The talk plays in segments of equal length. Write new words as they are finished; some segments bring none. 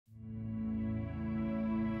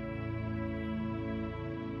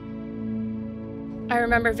I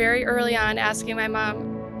remember very early on asking my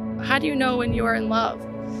mom, how do you know when you are in love?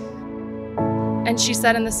 And she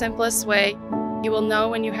said in the simplest way, you will know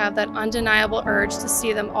when you have that undeniable urge to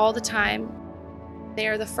see them all the time. They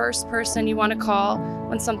are the first person you want to call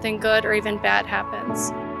when something good or even bad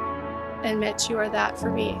happens. And Mitch, you are that for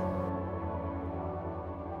me.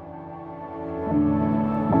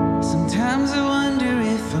 Sometimes I wonder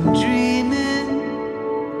if I'm dreaming,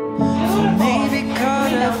 or maybe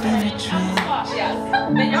caught up in a trance.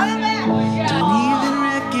 Don't even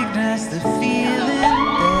recognize the feeling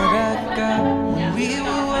that I got when we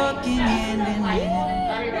were walking hand in hand.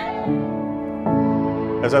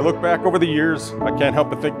 As I look back over the years, I can't help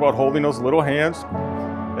but think about holding those little hands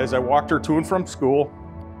as I walked her to and from school.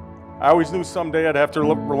 I always knew someday I'd have to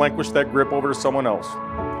relinquish that grip over to someone else.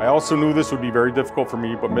 I also knew this would be very difficult for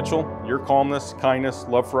me, but Mitchell, your calmness, kindness,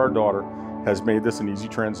 love for our daughter has made this an easy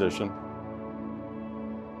transition.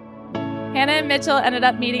 Hannah and Mitchell ended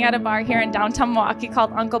up meeting at a bar here in downtown Milwaukee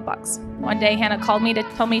called Uncle Buck's. One day, Hannah called me to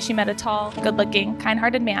tell me she met a tall, good-looking,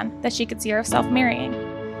 kind-hearted man that she could see herself marrying.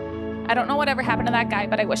 I don't know whatever happened to that guy,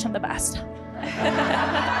 but I wish him the best.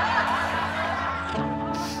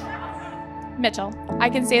 Mitchell, I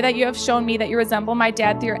can say that you have shown me that you resemble my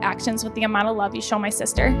dad through your actions with the amount of love you show my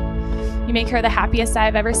sister. You make her the happiest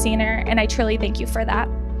I've ever seen her, and I truly thank you for that.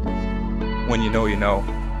 When you know, you know.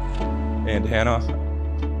 And Hannah,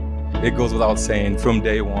 it goes without saying, from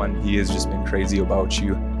day one, he has just been crazy about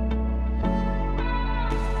you.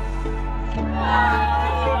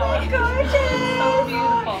 Oh, gorgeous! So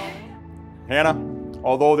beautiful. Hannah,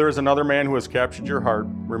 although there is another man who has captured your heart,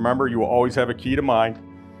 remember you will always have a key to mine.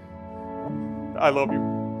 I love you.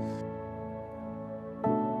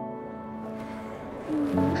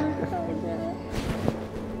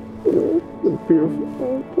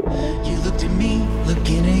 You looked at me,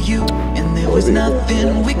 looking at you, and there was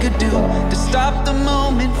nothing we could do to stop the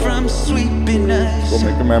moment from sweeping us. We'll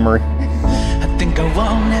make a memory. I think I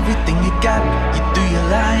want everything you got. You threw your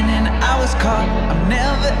line and I was caught. I'm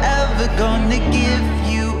never ever gonna give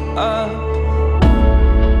you up.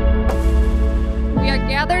 We are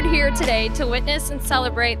gathered here today to witness and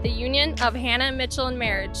celebrate the union of Hannah and Mitchell in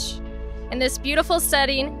marriage. In this beautiful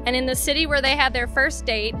setting and in the city where they had their first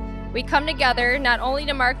date, we come together not only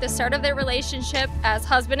to mark the start of their relationship as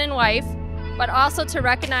husband and wife, but also to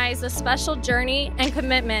recognize the special journey and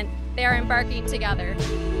commitment they are embarking together.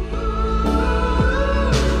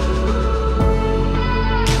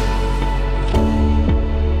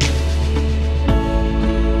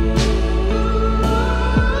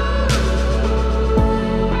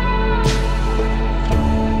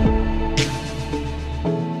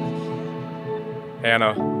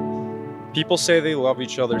 Hannah, people say they love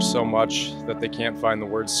each other so much that they can't find the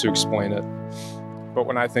words to explain it. But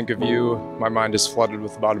when I think of you, my mind is flooded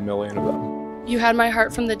with about 1 million of them. You had my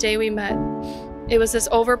heart from the day we met. It was this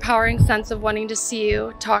overpowering sense of wanting to see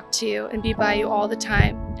you, talk to you, and be by you all the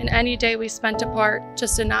time. And any day we spent apart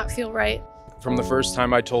just did not feel right. From the first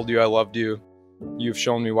time I told you I loved you, you've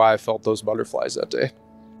shown me why I felt those butterflies that day.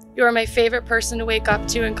 You are my favorite person to wake up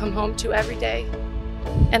to and come home to every day.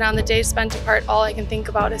 And on the days spent apart, all I can think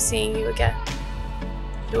about is seeing you again.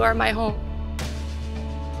 You are my home.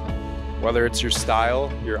 Whether it's your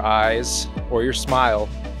style, your eyes, or your smile,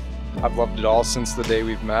 I've loved it all since the day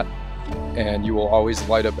we've met, and you will always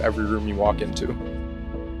light up every room you walk into.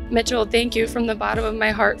 Mitchell, thank you from the bottom of my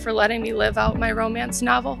heart for letting me live out my romance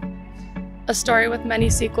novel. A story with many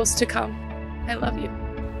sequels to come. I love you.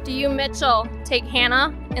 Do you, Mitchell, take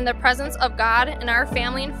Hannah in the presence of God and our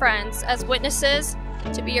family and friends as witnesses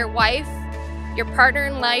to be your wife, your partner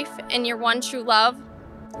in life, and your one true love?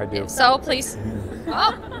 I do. If so, please.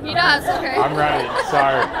 Oh, he does. Okay. I'm ready.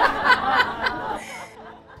 Sorry.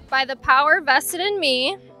 By the power vested in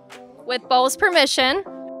me, with Bo's permission,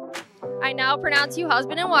 I now pronounce you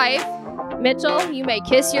husband and wife. Mitchell, you may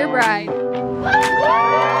kiss your bride.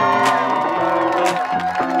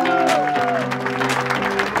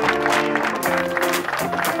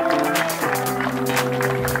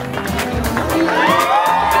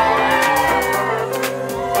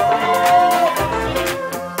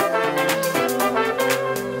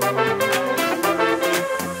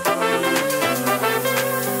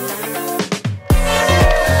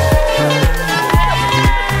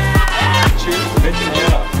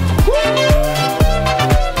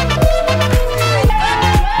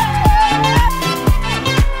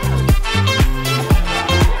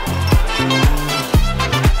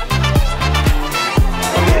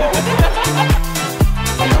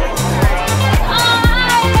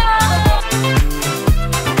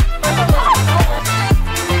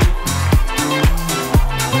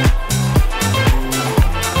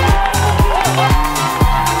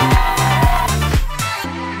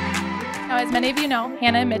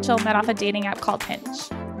 Hannah and Mitchell met off a dating app called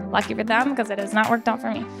Hinge. Lucky for them, because it has not worked out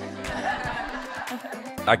for me.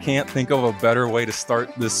 I can't think of a better way to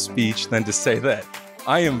start this speech than to say that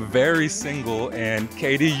I am very single, and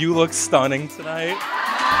Katie, you look stunning tonight.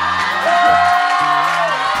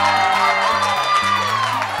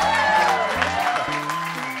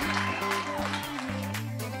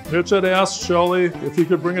 Mitch had asked Shelley if he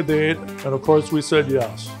could bring a date, and of course we said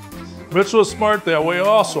yes. Mitch was smart that way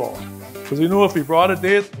also, because he knew if he brought a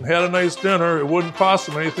date and had a nice dinner, it wouldn't cost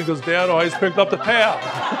him anything because Dad always picked up the tab.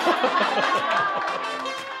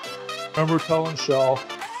 I remember telling Shell,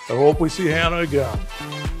 I hope we see Hannah again.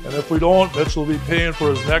 And if we don't, Mitch will be paying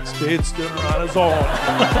for his next date's dinner on his own.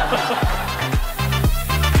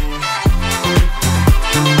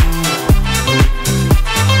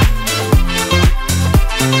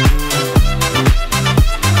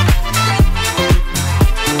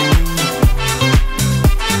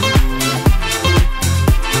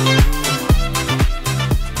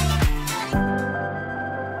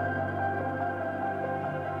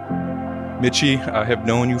 Mitchie, I have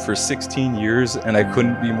known you for 16 years, and I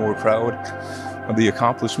couldn't be more proud of the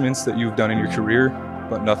accomplishments that you've done in your career,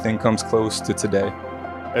 but nothing comes close to today.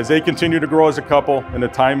 As they continue to grow as a couple and the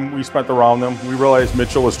time we spent around them, we realized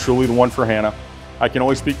Mitchell was truly the one for Hannah. I can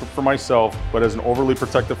only speak for myself, but as an overly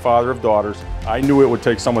protective father of daughters, I knew it would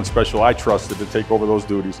take someone special I trusted to take over those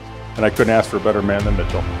duties, and I couldn't ask for a better man than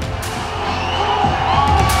Mitchell.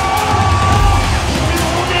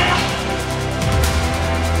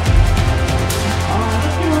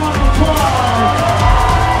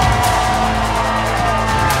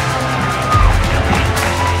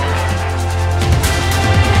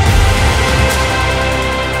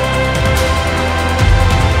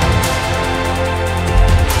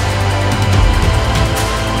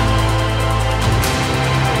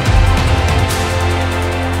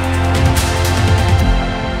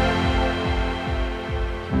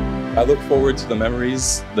 I look forward to the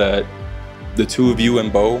memories that the two of you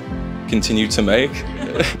and Bo continue to make.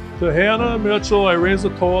 To Hannah and Mitchell, I raise a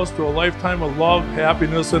toast to a lifetime of love,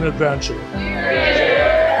 happiness, and adventure.